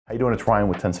How you doing? It's Ryan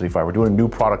with 1075. We're doing a new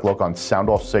product look on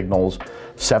SoundOff Signal's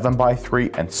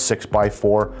 7x3 and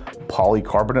 6x4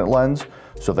 polycarbonate lens.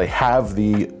 So they have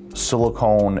the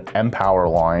silicone Mpower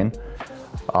line,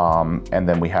 and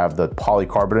then we have the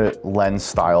polycarbonate lens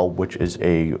style, which is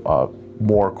a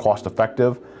more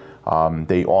cost-effective.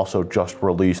 They also just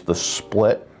released the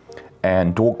split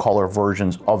and dual color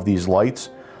versions of these lights.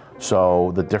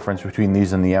 So the difference between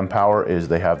these and the Mpower is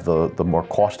they have the more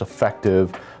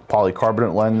cost-effective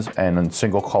polycarbonate lens, and in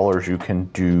single colors you can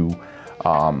do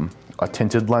a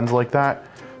tinted lens like that.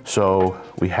 So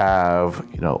we have,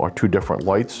 our two different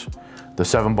lights. The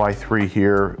 7x3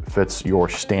 here fits your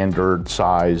standard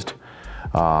sized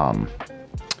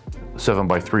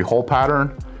 7x3 hole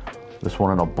pattern. This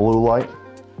one in a blue light.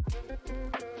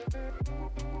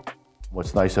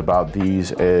 What's nice about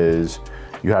these is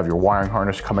you have your wiring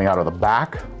harness coming out of the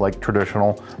back like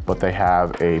traditional, but they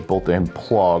have a built-in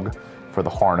plug for the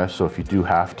harness. So if you do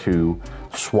have to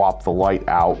swap the light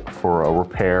out for a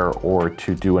repair or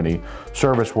to do any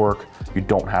service work, you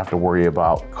don't have to worry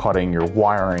about cutting your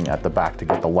wiring at the back to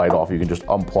get the light off. You can just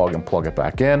unplug and plug it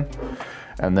back in.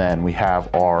 And then we have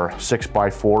our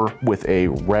 6x4 with a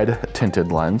red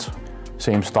tinted lens.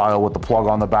 Same style with the plug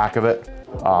on the back of it.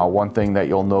 One thing that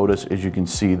you'll notice is you can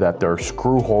see that their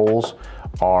screw holes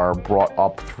are brought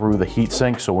up through the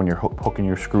heatsink. So when you're hooking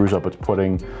your screws up, it's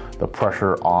putting the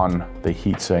pressure on the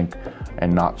heatsink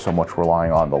and not so much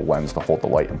relying on the lens to hold the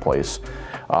light in place.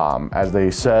 As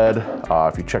they said,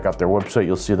 if you check out their website,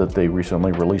 you'll see that they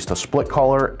recently released a split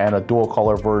color and a dual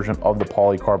color version of the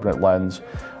polycarbonate lens.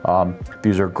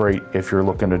 These are great if you're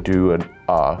looking to do an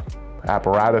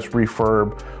apparatus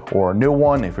refurb or a new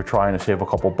one. If you're trying to save a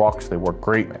couple bucks, they work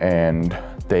great, and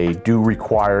they do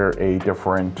require a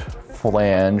different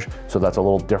flange, so that's a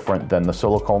little different than the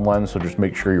silicone lens, so just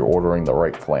make sure you're ordering the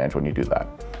right flange when you do that.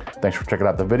 Thanks for checking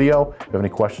out the video. If you have any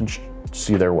questions,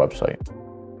 see their website.